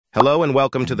Hello and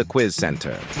welcome to the Quiz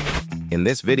Center. In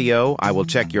this video, I will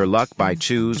check your luck by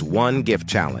choose one gift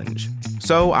challenge.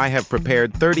 So I have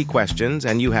prepared 30 questions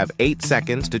and you have 8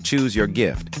 seconds to choose your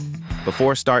gift.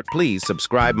 Before start, please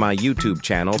subscribe my YouTube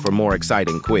channel for more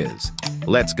exciting quiz.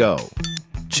 Let's go.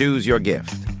 Choose your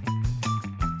gift.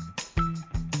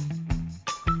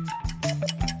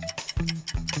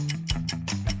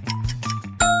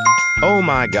 Oh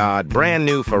my God, brand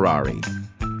new Ferrari.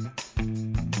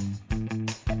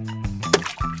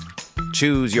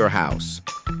 Choose your house.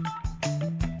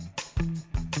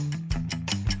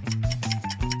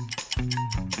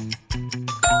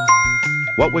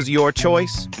 What was your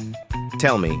choice?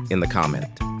 Tell me in the comment.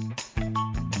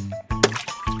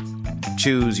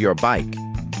 Choose your bike.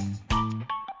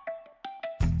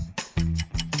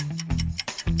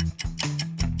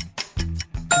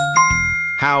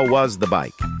 How was the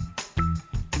bike?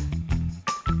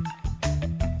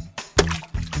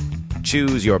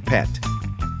 Choose your pet.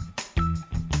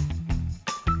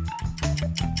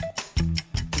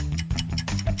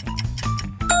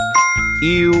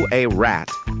 Ew, a rat.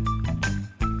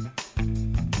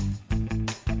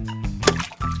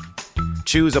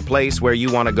 Choose a place where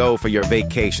you want to go for your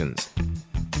vacations.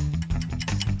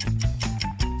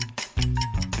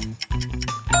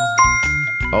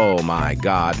 Oh my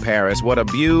God, Paris, what a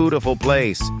beautiful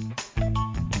place.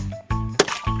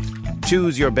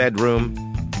 Choose your bedroom.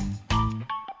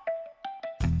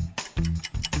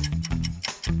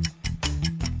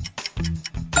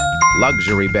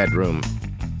 Luxury bedroom.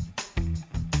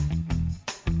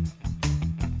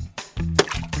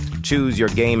 Choose your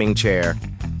gaming chair.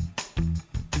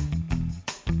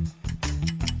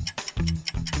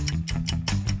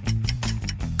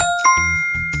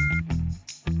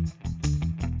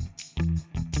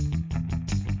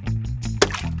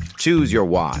 Choose your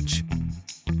watch.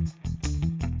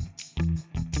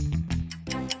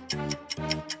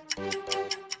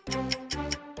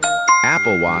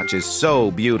 Apple Watch is so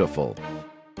beautiful.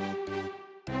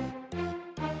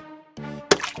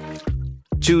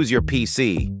 Choose your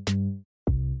PC.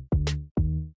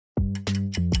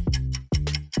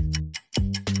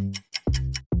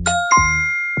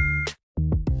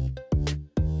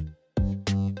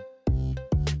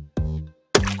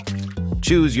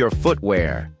 Choose your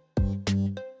footwear.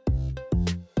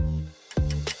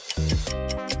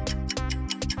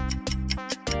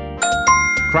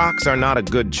 Crocs are not a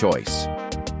good choice.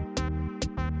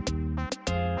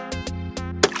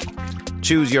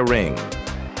 Choose your ring.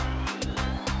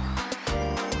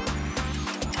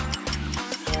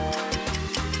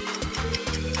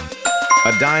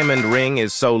 A diamond ring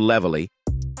is so lovely.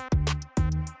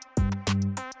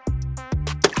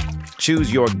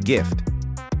 Choose your gift.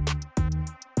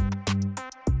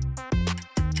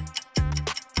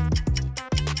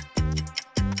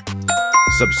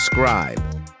 Subscribe.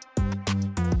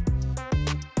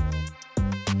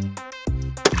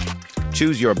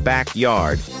 Choose your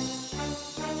backyard.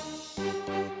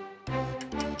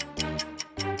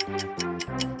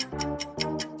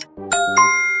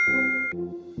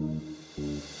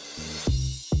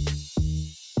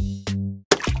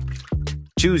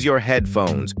 Choose your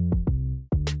headphones.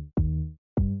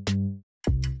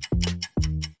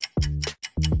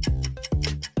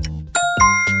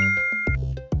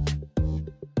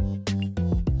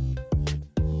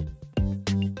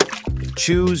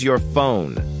 Choose your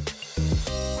phone.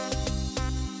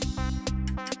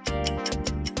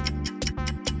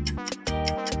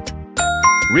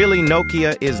 Really,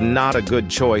 Nokia is not a good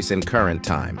choice in current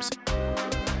times.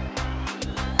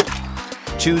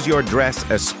 Choose your dress,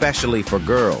 especially for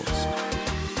girls.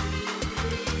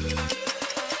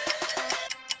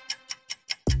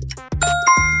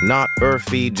 Not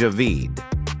Urfi Javid.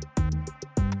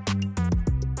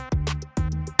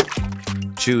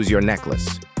 Choose your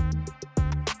necklace.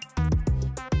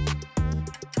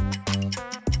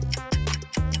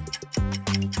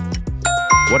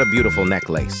 What a beautiful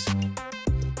necklace.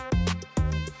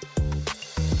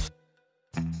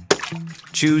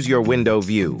 Choose your window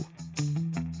view.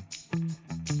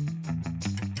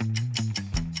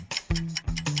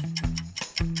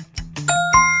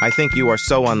 I think you are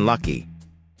so unlucky.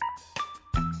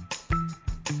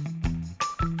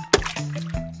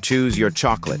 Choose your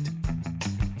chocolate.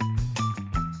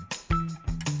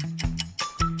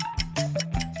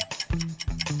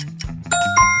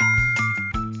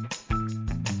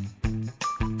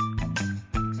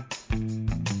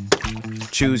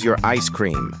 Choose your ice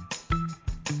cream.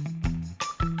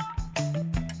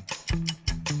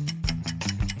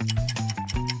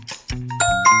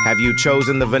 Have you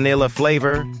chosen the vanilla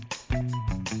flavor?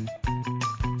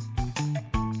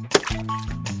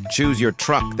 Choose your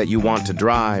truck that you want to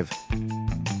drive.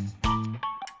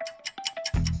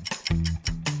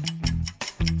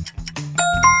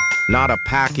 Not a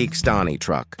Pakistani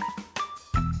truck.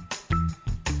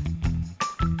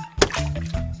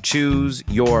 Choose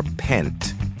your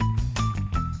pent.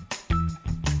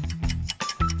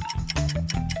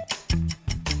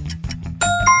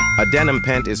 A denim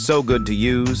pent is so good to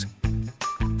use.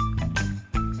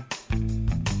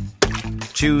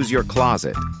 Choose your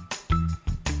closet.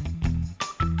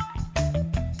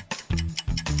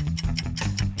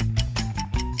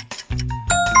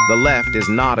 The left is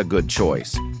not a good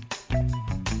choice.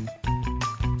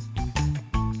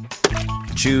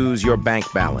 Choose your bank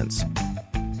balance.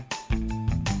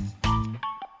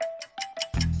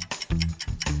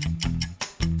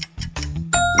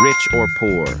 Rich or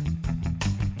poor.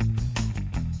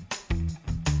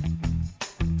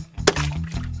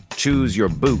 Choose your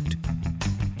boot.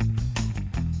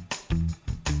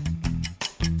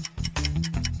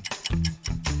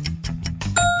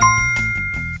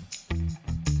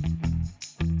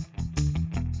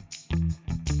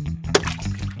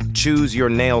 Choose your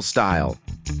nail style.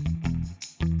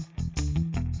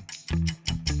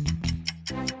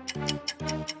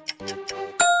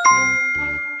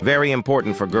 Very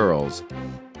important for girls.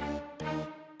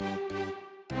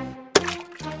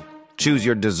 Choose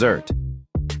your dessert.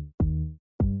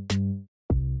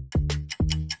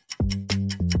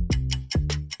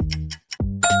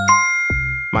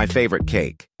 My favorite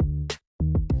cake.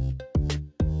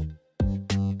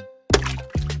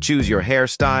 Choose your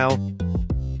hairstyle.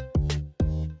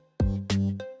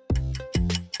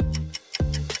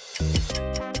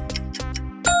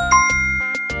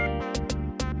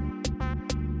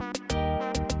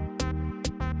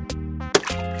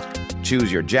 Choose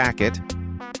your jacket.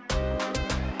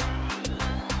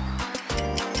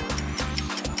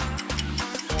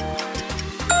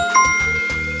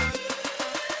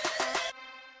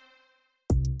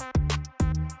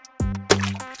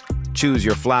 Choose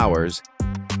your flowers.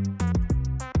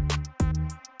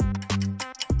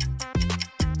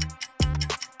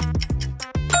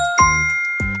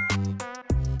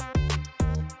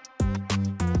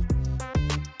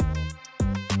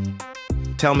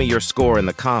 Tell me your score in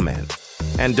the comment.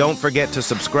 And don't forget to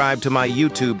subscribe to my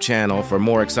YouTube channel for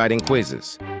more exciting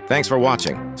quizzes. Thanks for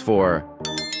watching. For